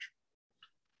solid match.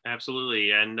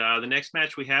 Absolutely. And the next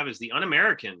match we have is the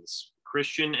Un-Americans,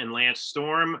 Christian and Lance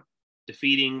Storm,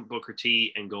 defeating Booker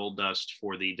T and Goldust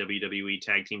for the WWE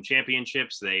Tag Team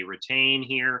Championships. They retain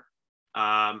here.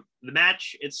 The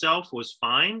match itself was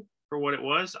fine for what it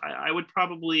was. I would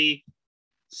probably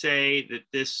say that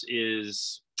this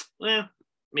is,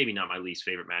 maybe not my least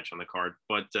favorite match on the card,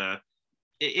 but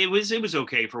it was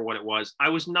okay for what it was. I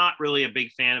was not really a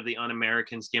big fan of the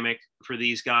Un-Americans gimmick for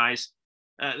these guys.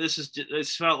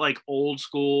 This felt like old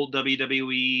school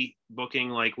WWE booking.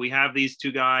 Like, we have these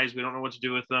two guys, we don't know what to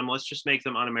do with them. Let's just make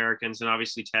them Un-Americans. And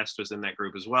obviously Test was in that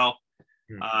group as well.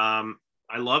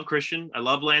 I love Christian. I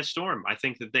love Lance Storm. I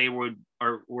think that they were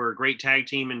a great tag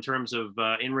team in terms of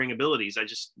in-ring abilities.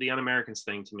 The Un-Americans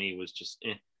thing to me was just,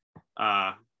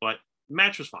 but the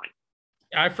match was fine.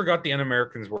 I forgot the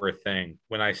Un-Americans were a thing.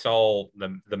 When I saw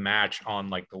the match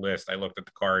on like the list, I looked at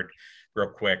the card. real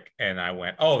quick, and I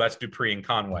went, "Oh, that's Dupree and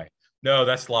Conway." No,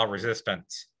 that's La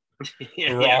Resistance,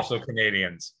 who are also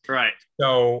Canadians. Right.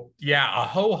 So yeah, a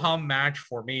ho-hum match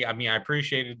for me. I mean, I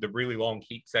appreciated the really long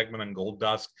heat segment on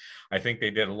Goldust. I think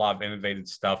they did a lot of innovative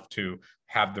stuff to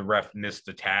have the ref miss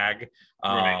the tag.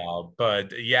 Right.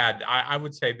 But yeah, I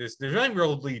would say this. There's only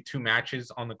really two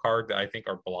matches on the card that I think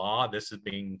are blah. This is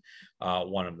being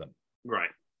one of them. Right.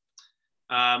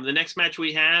 The next match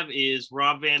we have is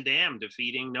Rob Van Dam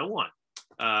defeating no one.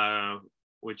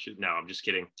 Which no, I'm just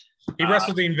kidding. He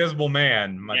wrestled the Invisible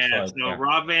Man.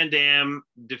 Rob Van Dam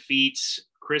defeats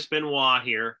Chris Benoit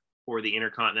here for the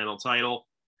Intercontinental title.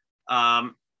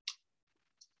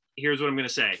 Here's what I'm going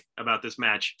to say about this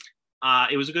match.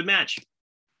 It was a good match.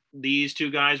 These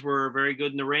two guys were very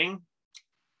good in the ring.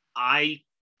 I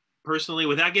personally,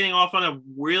 without getting off on a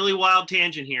really wild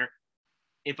tangent here,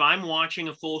 if I'm watching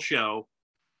a full show,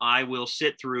 I will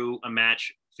sit through a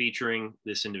match featuring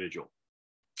this individual.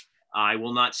 I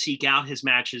will not seek out his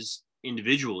matches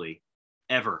individually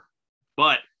ever.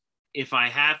 But if I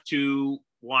have to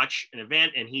watch an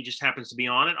event and he just happens to be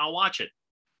on it, I'll watch it.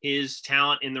 His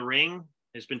talent in the ring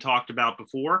has been talked about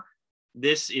before.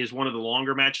 This is one of the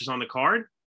longer matches on the card.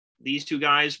 These two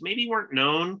guys maybe weren't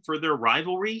known for their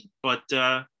rivalry, but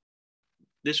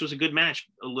this was a good match,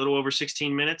 a little over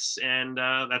 16 minutes, and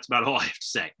that's about all I have to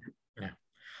say. Yeah.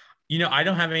 You know, I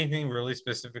don't have anything really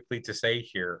specifically to say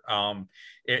here.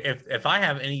 If I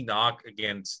have any knock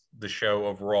against the show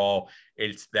overall,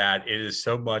 it's that it is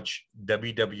so much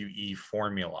WWE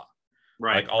formula.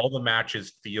 Right. Like all the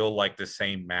matches feel like the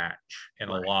same match in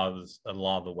a lot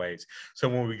of the ways. So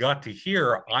when we got to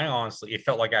here, I honestly, it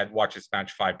felt like I'd watched this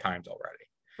match 5 times already.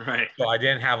 Right. So I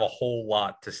didn't have a whole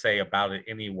lot to say about it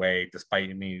anyway,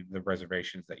 despite any of the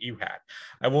reservations that you had.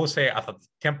 I will say I thought the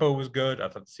tempo was good. I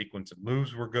thought the sequence of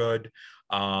moves were good.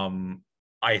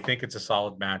 I think it's a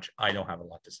solid match. I don't have a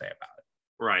lot to say about it.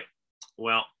 Right.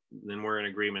 Well, then we're in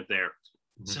agreement there.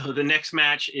 So the next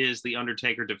match is The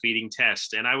Undertaker defeating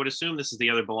Test. And I would assume this is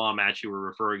the other Blah match you were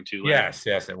referring to. Yes,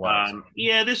 it was.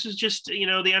 This is just,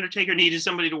 The Undertaker needed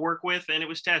somebody to work with, and it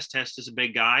was Test. Test is a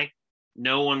big guy.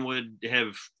 No one would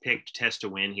have picked Test to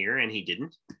win here, and he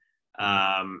didn't.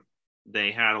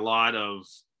 They had a lot of,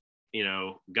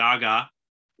 gaga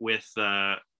with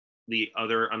the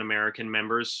other un-American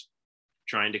members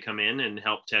trying to come in and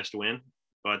help Test win.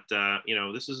 But,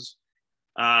 this is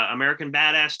American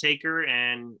Badass Taker,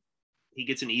 and he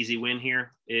gets an easy win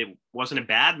here. It wasn't a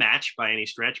bad match by any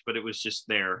stretch, but it was just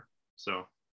there. So,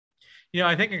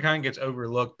 I think it kind of gets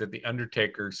overlooked that the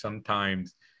Undertaker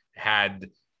sometimes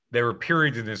there were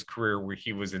periods in his career where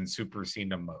he was in Super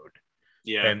Cena mode.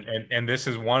 Yeah. And this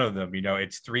is one of them.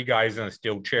 It's 3 guys in a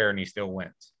steel chair and he still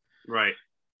wins. Right.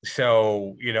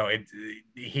 So,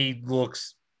 he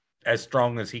looks as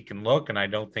strong as he can look, and I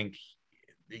don't think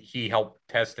he helped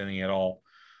Test any at all.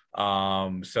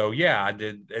 So yeah,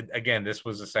 again, this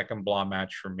was a second Blah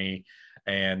match for me,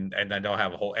 and I don't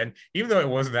have a whole, and even though it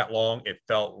wasn't that long, it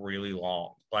felt really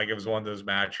long. Like it was one of those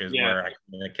matches where I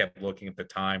kept looking at the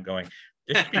time going,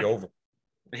 this should be over.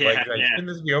 Shouldn't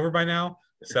this be over by now?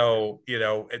 So,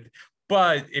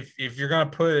 but if you're going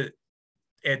to put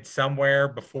it somewhere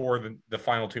before the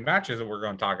final 2 matches that we're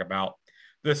going to talk about,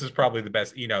 this is probably the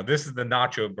best. This is the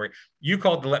Nacho break. You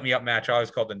called the Let Me Up match. I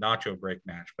always called the Nacho break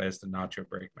match, but it's the Nacho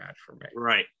break match for me.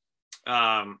 Right.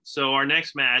 So our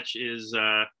next match is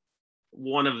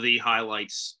one of the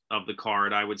highlights of the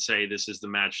card. I would say this is the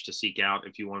match to seek out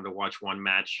if you wanted to watch one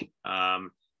match.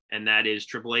 And that is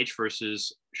Triple H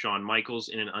versus Shawn Michaels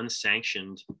in an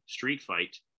unsanctioned street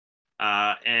fight.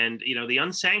 And, the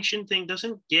unsanctioned thing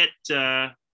doesn't get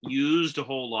used a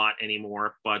whole lot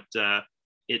anymore, but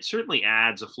it certainly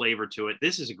adds a flavor to it.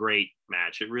 This is a great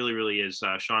match. It really, really is.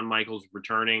 Shawn Michaels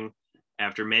returning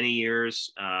after many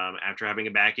years, after having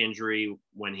a back injury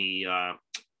when he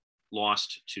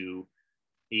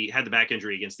he had the back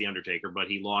injury against The Undertaker, but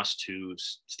he lost to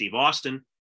Steve Austin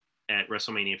at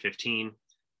WrestleMania 15.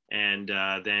 And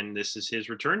then this is his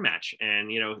return match.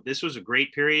 And, this was a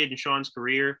great period in Shawn's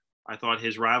career. I thought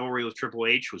his rivalry with Triple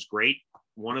H was great.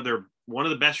 One of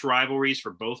the best rivalries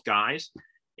for both guys.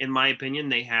 In my opinion,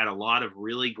 they had a lot of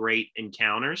really great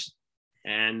encounters,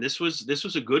 and this was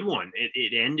a good one.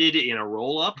 It ended in a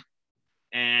roll up,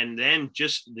 and then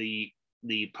just the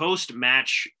post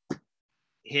match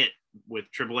hit with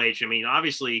Triple H. I mean,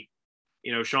 obviously,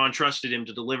 Shawn trusted him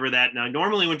to deliver that. Now,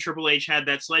 normally when Triple H had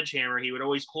that sledgehammer, he would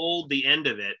always hold the end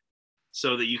of it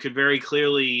so that you could very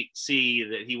clearly see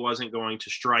that he wasn't going to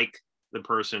strike the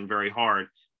person very hard.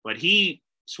 But he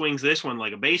swings this one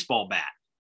like a baseball bat.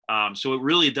 So it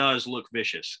really does look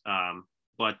vicious.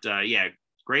 But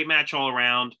great match all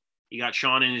around. You got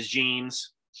Shawn in his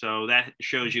jeans. So that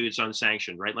shows you it's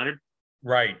unsanctioned, right, Leonard?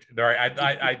 Right.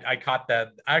 I caught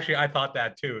that. Actually, I thought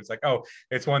that too. It's like, oh,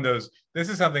 it's one of those. This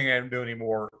is something I don't do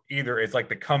anymore either. It's like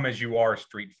the come as you are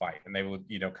street fight, and they would,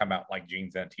 come out like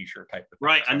jeans and t-shirt type of thing.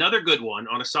 Right. So, Another good one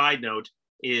on a side note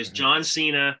is John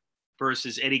Cena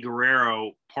versus Eddie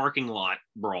Guerrero parking lot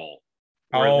brawl.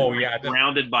 Oh yeah,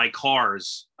 surrounded by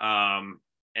cars.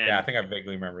 Yeah, I think I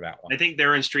vaguely remember that one. I think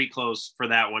they're in street clothes for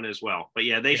that one as well. But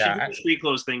yeah, they should do the street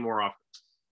clothes thing more often.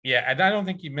 Yeah, and I don't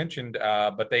think you mentioned,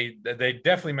 but they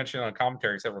definitely mentioned on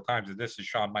commentary several times that this is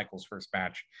Shawn Michaels' first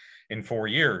match in 4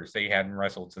 years. They hadn't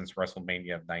wrestled since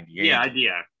WrestleMania of '98.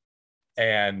 Yeah.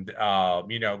 And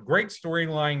great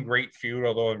storyline, great feud.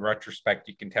 Although in retrospect,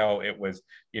 you can tell it was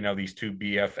these two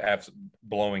BFFs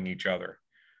blowing each other.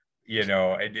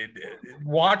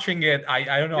 Watching it,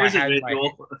 I don't know. I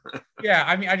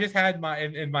just had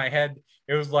in my head.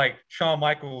 It was like Shawn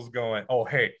Michaels going, "Oh,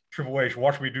 hey, Triple H,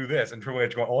 watch me do this," and Triple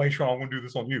H going, "Oh, hey, Shawn, I'm gonna do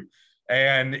this on you."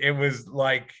 And it was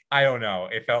like, I don't know.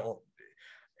 It felt.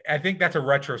 I think that's a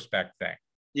retrospect thing.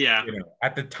 Yeah.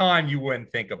 At the time, you wouldn't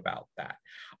think about that.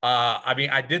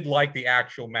 I did like the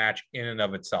actual match in and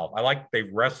of itself. I like they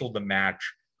wrestled the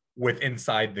match with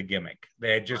inside the gimmick.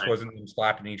 They just wasn't them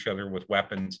slapping each other with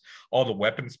weapons. All the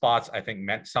weapon spots, I think,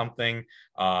 meant something.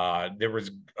 There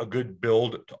was a good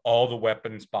build to all the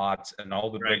weapon spots and all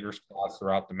the bigger spots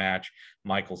throughout the match.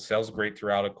 Michael sells great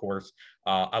throughout, of course.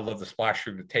 I love the splash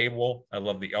through the table. I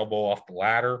love the elbow off the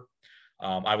ladder.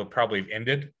 I would probably have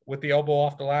ended with the elbow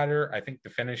off the ladder. I think the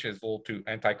finish is a little too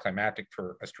anticlimactic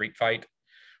for a street fight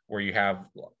where you have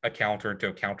a counter into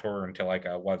a counter until like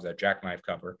a jackknife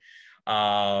cover.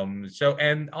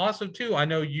 And also too, I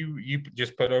know you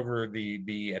just put over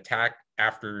the attack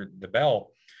after the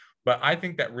bell, but I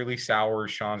think that really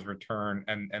sours Shawn's return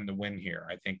and the win here.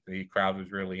 I think the crowd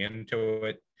was really into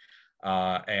it.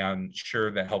 And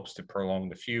sure, that helps to prolong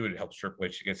the feud. It helps Triple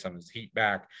H to get some of his heat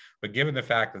back. But given the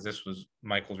fact that this was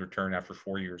Michael's return after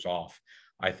 4 years off,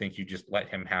 I think you just let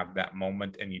him have that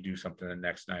moment and you do something the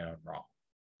next night on Raw.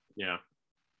 Yeah,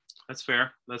 that's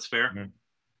fair. Mm-hmm.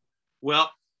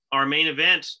 Well, our main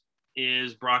event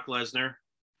is Brock Lesnar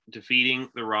defeating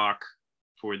The Rock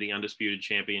for the Undisputed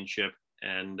Championship.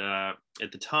 And at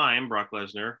the time, Brock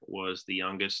Lesnar was the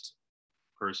youngest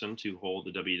person to hold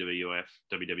the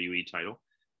WWE title.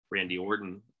 Randy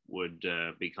Orton would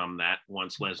become that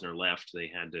once Lesnar left.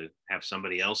 They had to have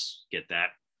somebody else get that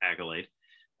accolade.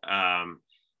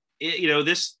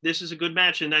 This is a good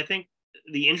match. And I think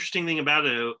the interesting thing about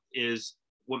it is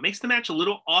what makes the match a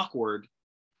little awkward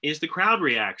is the crowd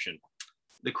reaction.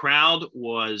 The crowd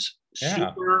was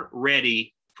super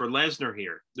ready for Lesnar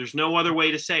here. There's no other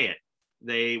way to say it.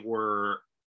 They were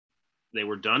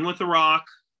done with The Rock.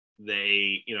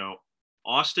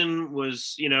 Austin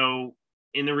was, in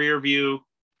the rear view.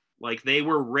 Like, they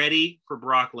were ready for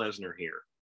Brock Lesnar here.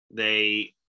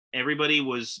 Everybody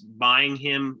was buying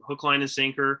him hook, line, and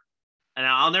sinker. And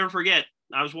I'll never forget,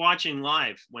 I was watching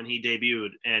live when he debuted,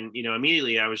 and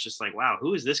immediately I was just like, wow,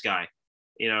 who is this guy?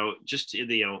 Just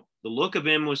the look of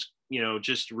him was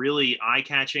just really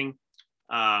eye-catching.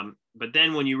 But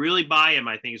then when you really buy him,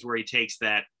 I think is where he takes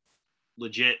that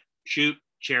legit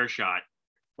chair shot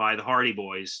by the Hardy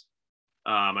Boys.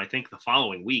 I think the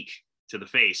following week to the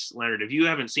face. Leonard, if you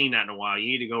haven't seen that in a while, you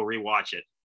need to go rewatch it.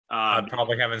 I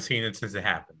probably haven't seen it since it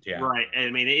happened. Yeah, right. I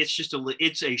mean,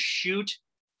 it's a shoot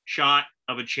shot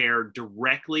of a chair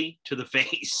directly to the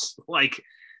face.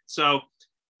 So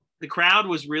the crowd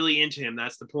was really into him.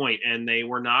 That's the point. And they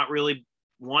were not really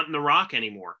wanting The Rock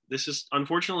anymore. This is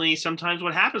unfortunately sometimes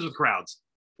what happens with crowds.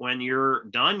 When you're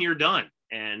done, you're done.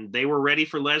 And they were ready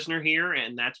for Lesnar here,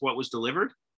 and that's what was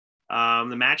delivered.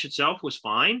 The match itself was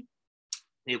fine.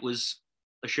 It was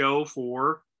a show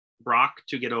for Brock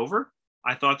to get over.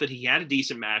 I thought that he had a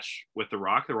decent match with The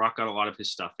Rock. The Rock got a lot of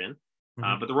his stuff in.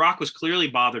 But The Rock was clearly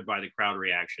bothered by the crowd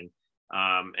reaction.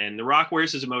 And The Rock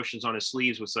wears his emotions on his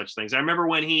sleeves with such things. I remember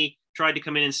when he tried to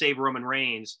come in and save Roman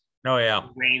Reigns. Oh, yeah.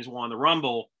 Reigns won the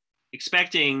Rumble,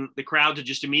 expecting the crowd to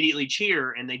just immediately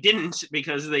cheer. And they didn't,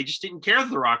 because they just didn't care that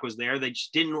The Rock was there. They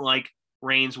just didn't like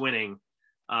Reigns winning.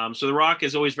 So The Rock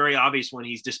is always very obvious when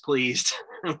he's displeased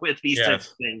with these types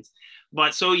of things.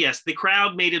 But so, yes, the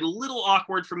crowd made it a little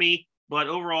awkward for me. But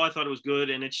overall, I thought it was good,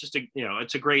 and it's just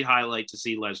it's a great highlight to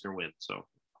see Lesnar win. So,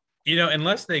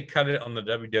 unless they cut it on the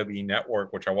WWE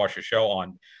Network, which I watched a show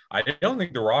on, I don't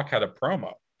think The Rock had a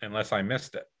promo, unless I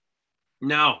missed it.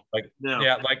 No, no.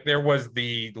 Yeah, like there was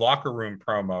the locker room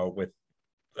promo with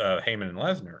Heyman and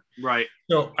Lesnar. Right.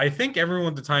 So I think everyone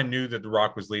at the time knew that The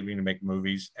Rock was leaving to make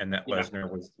movies, and that Lesnar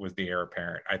was the heir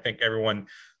apparent. I think everyone,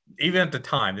 even at the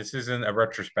time, this isn't a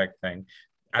retrospect thing.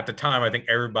 at the time, I think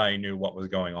everybody knew what was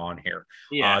going on here.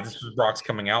 Yeah. This was Rock's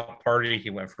coming out party. He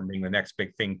went from being the next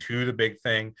big thing to the big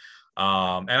thing.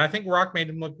 And I think Rock made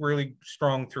him look really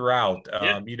strong throughout.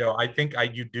 Yeah. I think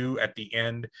you do at the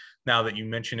end, now that you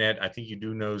mention it, I think you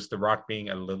do notice the Rock being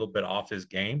a little bit off his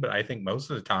game, but I think most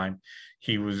of the time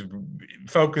he was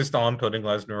focused on putting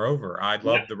Lesnar over. I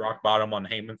love the rock bottom on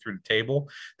Heyman through the table.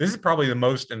 This is probably the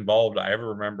most involved I ever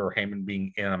remember Heyman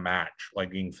being in a match,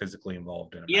 like being physically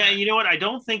involved in a match. Yeah, you know what? I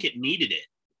don't think it needed it.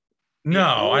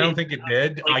 No, I don't think it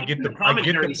did. Like, I get the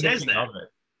commentary says booking that. of it.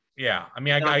 Yeah, I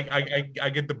mean, I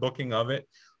get the booking of it,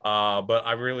 but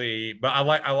I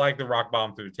like the rock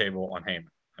bottom through the table on Heyman.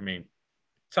 I mean,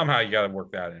 somehow you got to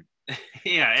work that in.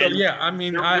 Yeah, So yeah, I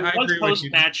mean, I agree with you.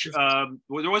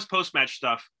 There was post-match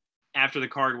stuff after the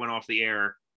card went off the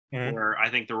air, where I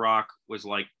think The Rock was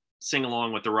like, "Sing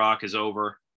along with The Rock is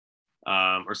over,"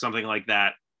 or something like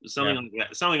that. Something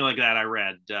like that. I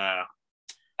read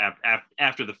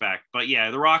after the fact. But yeah,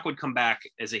 The Rock would come back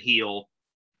as a heel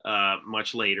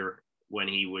much later when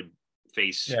he would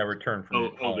face return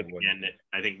from Hollywood again.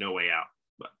 I think No Way Out.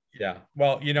 Yeah.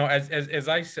 Well, as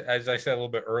I said a little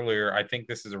bit earlier, I think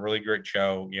this is a really great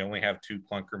show. You only have 2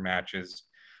 clunker matches.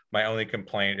 My only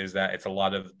complaint is that it's a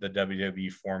lot of the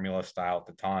WWE formula style at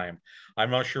the time.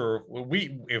 I'm not sure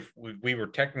if we were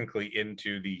technically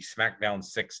into the SmackDown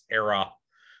 6 era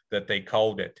that they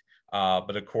called it.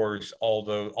 But of course, all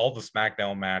the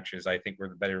SmackDown matches, I think, were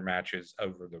the better matches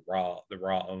over the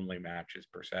Raw only matches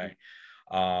per se.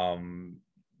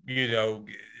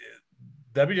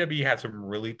 WWE had some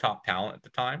really top talent at the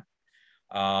time,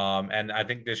 and I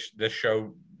think this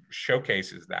show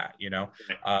showcases that.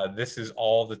 This is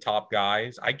all the top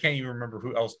guys. I can't even remember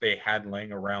who else they had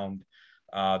laying around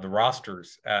the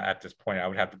rosters at this point. I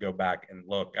would have to go back and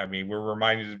look. I mean, we're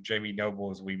reminded of Jamie Noble,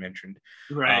 as we mentioned,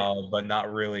 right? But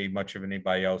not really much of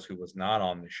anybody else who was not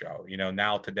on the show.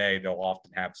 Now today they'll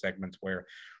often have segments where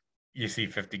you see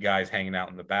 50 guys hanging out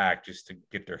in the back just to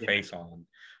get their face on.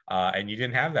 And you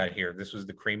didn't have that here. This was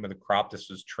the cream of the crop. This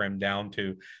was trimmed down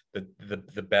to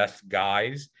the best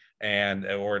guys,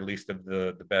 or at least of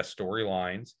the best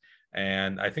storylines.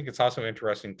 And I think it's also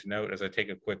interesting to note, as I take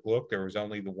a quick look, there was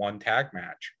only the one tag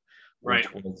match, which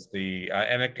was the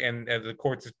and the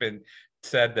courts has been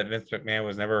said that Vince McMahon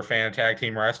was never a fan of tag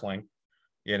team wrestling.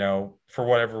 For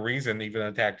whatever reason, even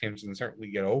the tag teams can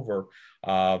certainly get over.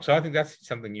 So I think that's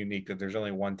something unique, that there's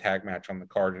only one tag match on the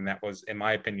card, and that was, in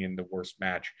my opinion, the worst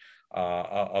match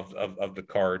of the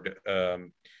card. But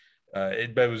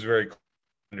it was very cool.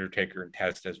 Undertaker and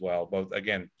Test as well. Both,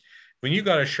 again, when you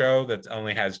got a show that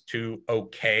only has 2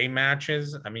 okay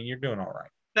matches, I mean, you're doing all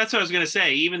right. That's what I was going to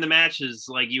say. Even the matches,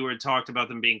 like you were talked about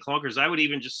them being clunkers, I would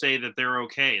even just say that they're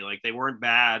okay. Like, they weren't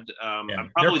bad.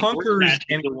 They're clunkers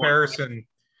in comparison.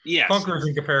 Yes. Clunkers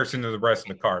in comparison to the rest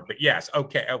of the card. But yes,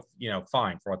 okay,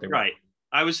 fine for what they were. Right.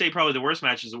 I would say probably the worst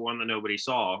match is the one that nobody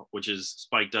saw, which is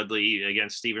Spike Dudley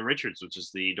against Steven Richards, which is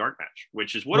the dark match,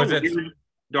 which is what a weird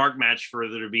dark match for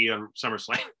there to be on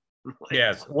SummerSlam.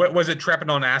 Yes. What was it? Trepping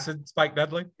on acid, Spike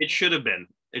Dudley? It should have been.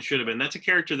 That's a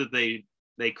character that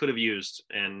they could have used,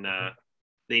 and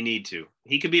they need to.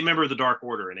 He could be a member of the Dark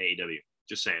Order in AEW.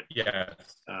 Just saying. Yes.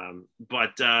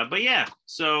 But yeah.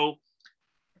 So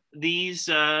these,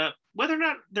 whether or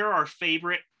not they're our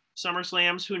favorite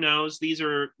SummerSlams, who knows? These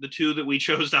are the 2 that we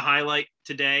chose to highlight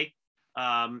today.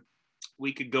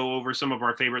 We could go over some of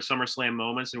our favorite SummerSlam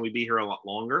moments, and we'd be here a lot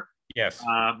longer. Yes.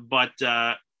 But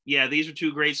yeah, these are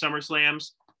 2 great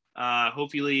SummerSlams.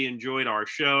 Hopefully you enjoyed our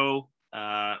show.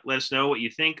 Let us know what you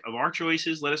think of our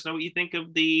choices. Let us know what you think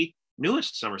of the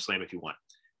newest SummerSlam if you want.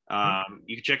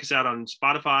 You can check us out on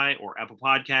Spotify or Apple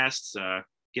Podcasts.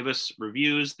 Give us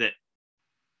reviews that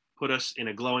put us in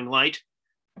a glowing light.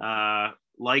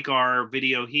 Like our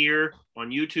video here on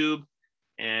YouTube,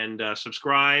 and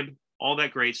subscribe, all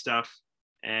that great stuff.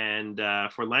 And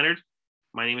for Leonard,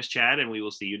 my name is Chad, and we will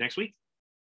see you next week.